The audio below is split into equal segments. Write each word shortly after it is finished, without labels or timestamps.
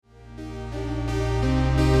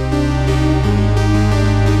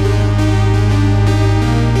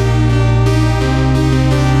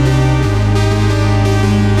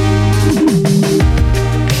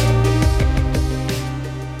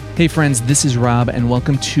Hey friends, this is Rob, and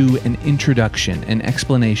welcome to an introduction, an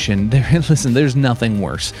explanation. Listen, there's nothing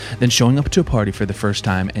worse than showing up to a party for the first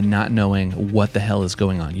time and not knowing what the hell is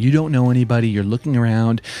going on. You don't know anybody, you're looking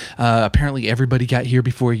around, apparently everybody got here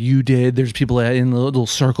before you did. There's people in little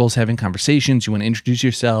circles having conversations, you want to introduce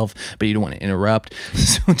yourself, but you don't want to interrupt.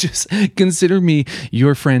 So just consider me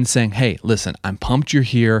your friend saying, hey, listen, I'm pumped you're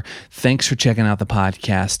here. Thanks for checking out the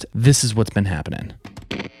podcast. This is what's been happening.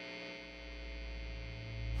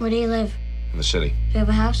 Where do you live? In the city. Do you have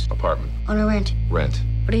a house? Apartment. On a rent? Rent.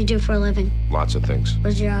 What do you do for a living? Lots of things.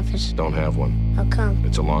 Where's your office? Don't have one. How come?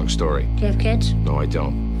 It's a long story. Do you have kids? No, I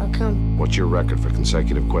don't. How come? What's your record for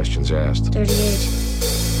consecutive questions asked? 38.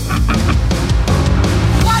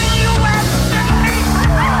 What do you want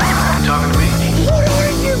You talking to me? Who are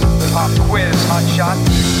you? Pop quiz, hot shot.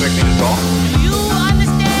 You expect me to talk? Do you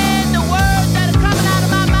understand the words that are coming out of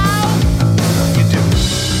my mouth? You do.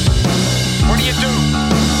 What do you do?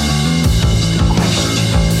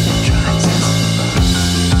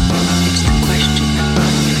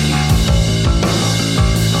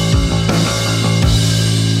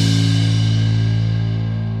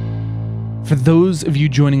 For those of you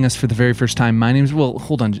joining us for the very first time, my name's, well,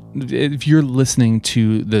 hold on. If you're listening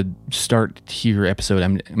to the Start Here episode,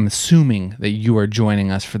 I'm assuming that you are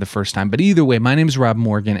joining us for the first time. But either way, my name is Rob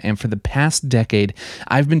Morgan, and for the past decade,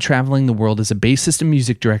 I've been traveling the world as a bassist and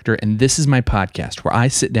music director, and this is my podcast where I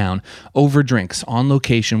sit down over drinks on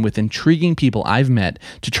location with intriguing people I've met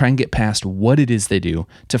to try and get past what it is they do,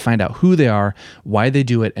 to find out who they are, why they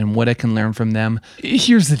do it, and what I can learn from them.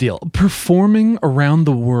 Here's the deal. Performing around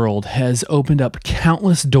the world has opened up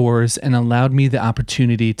countless doors and allowed me the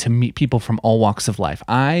opportunity to meet people from all walks of life.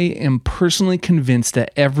 I am personally convinced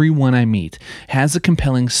that everyone I meet has a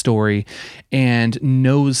compelling story and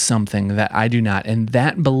knows something that I do not, and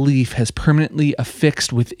that belief has permanently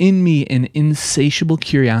affixed within me an insatiable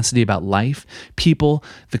curiosity about life, people,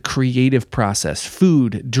 the creative process,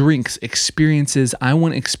 food, drinks, experiences. I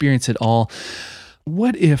want to experience it all.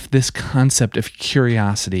 What if this concept of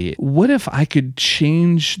curiosity, what if I could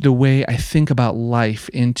change the way I think about life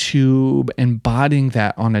into embodying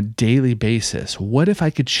that on a daily basis? What if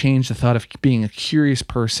I could change the thought of being a curious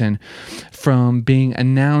person from being a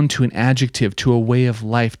noun to an adjective, to a way of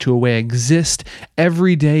life, to a way I exist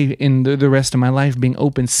every day in the rest of my life, being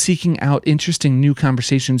open, seeking out interesting new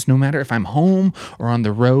conversations, no matter if I'm home or on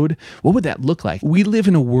the road? What would that look like? We live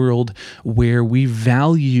in a world where we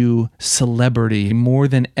value celebrity more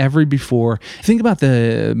than ever before. Think about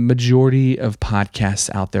the majority of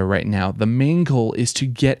podcasts out there right now. The main goal is to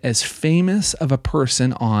get as famous of a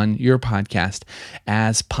person on your podcast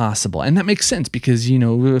as possible. And that makes sense because, you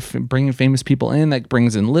know, if bringing famous people in, that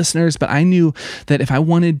brings in listeners. But I knew that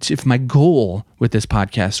if my goal with this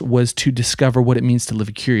podcast was to discover what it means to live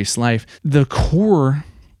a curious life, the core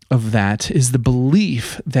of that is the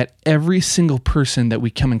belief that every single person that we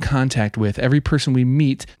come in contact with, every person we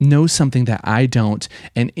meet, knows something that I don't,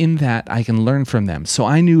 and in that I can learn from them. So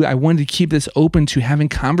I knew I wanted to keep this open to having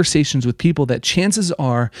conversations with people that chances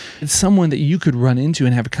are it's someone that you could run into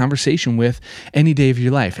and have a conversation with any day of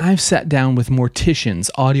your life. I've sat down with morticians,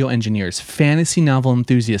 audio engineers, fantasy novel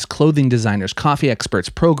enthusiasts, clothing designers, coffee experts,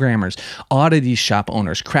 programmers, oddity shop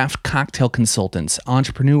owners, craft cocktail consultants,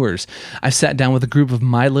 entrepreneurs. I've sat down with a group of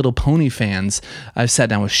My Little Pony fans. I've sat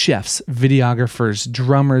down with chefs, videographers,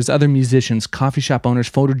 drummers, other musicians, coffee shop owners,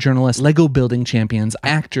 photojournalists, Lego building champions,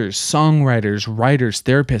 actors, songwriters, writers,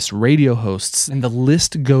 therapists, radio hosts, and the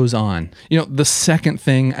list goes on. You know, the second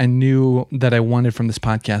thing I knew that I wanted from this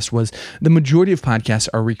podcast was the majority of podcasts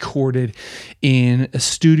are recorded in a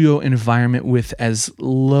studio environment with as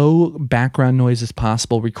low background noise as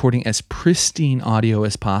possible, recording as pristine audio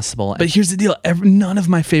as possible. But here's the deal. None of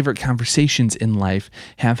my favorite conversations in life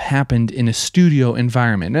have happened in a studio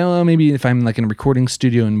environment. Well, maybe if I'm like in a recording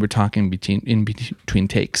studio and we're talking between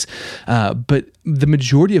takes. But the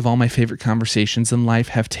majority of all my favorite conversations in life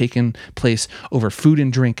have taken place over food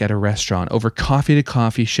and drink at a restaurant, over coffee to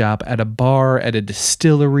coffee shop, at a bar, at a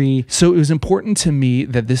distillery. So it was important to me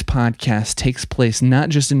that this podcast takes place not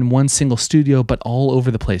just in one single studio, but all over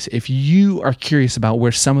the place. If you are curious about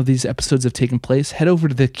where some of these episodes have taken place, head over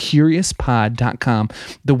to thecuriouspod.com.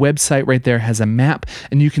 The website right there has a map,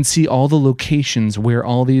 and you can see all the locations where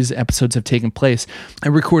all these episodes have taken place. I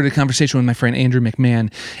recorded a conversation with my friend Andrew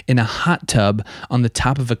McMahon in a hot tub on the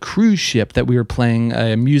top of a cruise ship that we were playing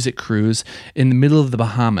a music cruise in the middle of the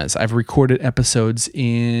Bahamas. I've recorded episodes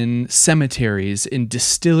in cemeteries, in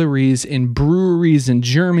distilleries, in breweries in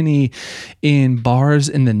Germany, in bars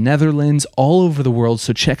in the Netherlands, all over the world.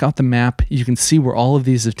 So check out the map. You can see where all of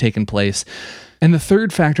these have taken place. And the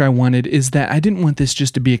third factor I wanted is that I didn't want this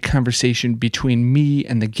just to be a conversation between me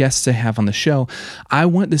and the guests I have on the show. I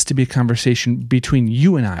want this to be a conversation between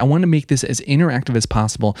you and I. I want to make this as interactive as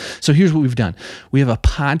possible. So here's what we've done. We have a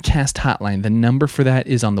podcast hotline. The number for that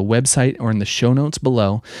is on the website or in the show notes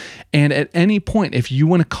below. And at any point, if you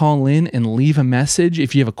want to call in and leave a message,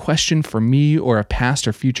 if you have a question for me or a past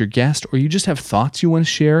or future guest, or you just have thoughts you want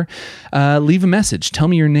to share, leave a message. Tell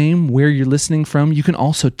me your name, where you're listening from. You can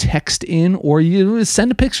also text in or you send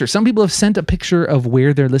a picture. Some people have sent a picture of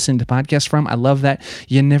where they're listening to podcasts from. I love that.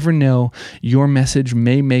 You never know. Your message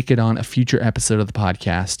may make it on a future episode of the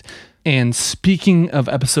podcast. And speaking of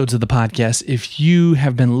episodes of the podcast, if you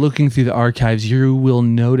have been looking through the archives, you will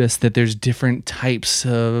notice that there's different types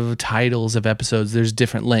of titles of episodes. There's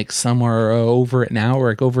different lengths. Some are over an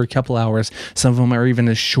hour, over a couple hours. Some of them are even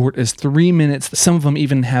as short as 3 minutes. Some of them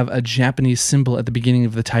even have a Japanese symbol at the beginning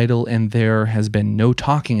of the title, and there has been no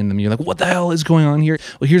talking in them. You're like, what the hell is going on here?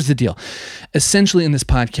 Well, here's the deal. Essentially, in this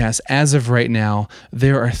podcast, as of right now,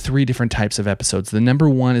 there are 3 different types of episodes. The number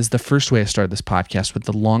one is the first way I started this podcast with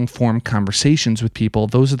the long form conversations with people.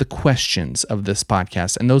 Those are the questions of this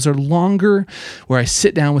podcast, and those are longer, where I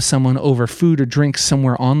sit down with someone over food or drink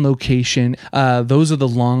somewhere on location. Those are the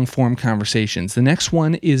long form conversations. The next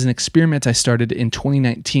one is an experiment I started in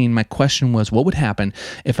 2019. My question was, what would happen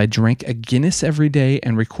if I drank a Guinness every day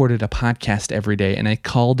and recorded a podcast every day? And I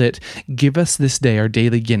called it Give Us This Day, our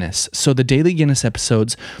Daily Guinness. So the Daily Guinness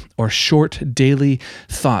episodes are short daily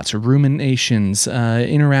thoughts, ruminations,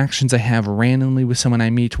 interactions I have randomly with someone I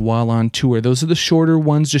meet while on tour. Those are the shorter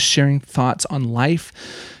ones, just sharing thoughts on life,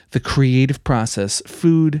 the creative process,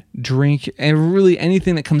 food, drink, and really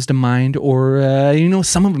anything that comes to mind. Or,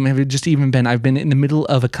 some of them have just even been, I've been in the middle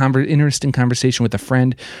of a interesting conversation with a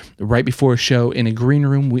friend right before a show in a green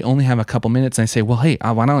room. We only have a couple minutes, and I say, well, hey,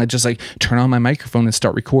 why don't I just turn on my microphone and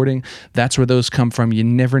start recording? That's where those come from. You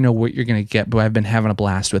never know what you're going to get, but I've been having a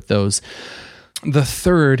blast with those. The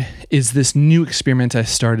third is this new experiment I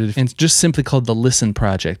started, and it's just simply called the Listen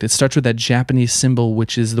Project. It starts with that Japanese symbol,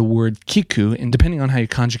 which is the word kiku, and depending on how you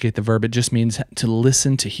conjugate the verb, it just means to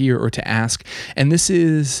listen, to hear, or to ask. And this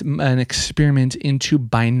is an experiment into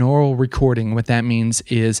binaural recording. What that means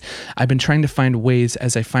is I've been trying to find ways,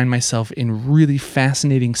 as I find myself in really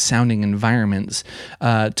fascinating sounding environments,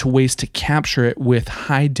 to ways to capture it with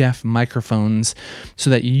high-def microphones so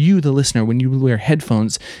that you, the listener, when you wear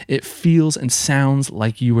headphones, it feels and sounds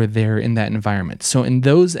like you were there in that environment. So in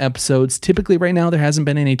those episodes, typically right now, there hasn't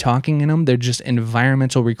been any talking in them. They're just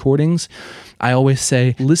environmental recordings. I always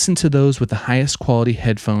say, listen to those with the highest quality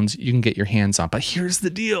headphones you can get your hands on. But here's the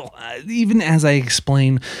deal. Even as I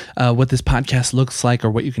explain what this podcast looks like or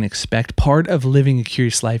what you can expect, part of living a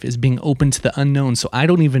curious life is being open to the unknown. So I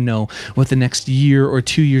don't even know what the next year or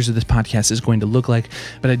 2 years of this podcast is going to look like,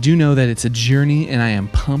 but I do know that it's a journey, and I am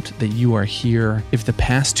pumped that you are here. If the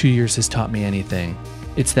past 2 years has taught me anything,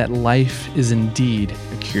 it's that life is indeed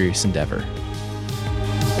a curious endeavor.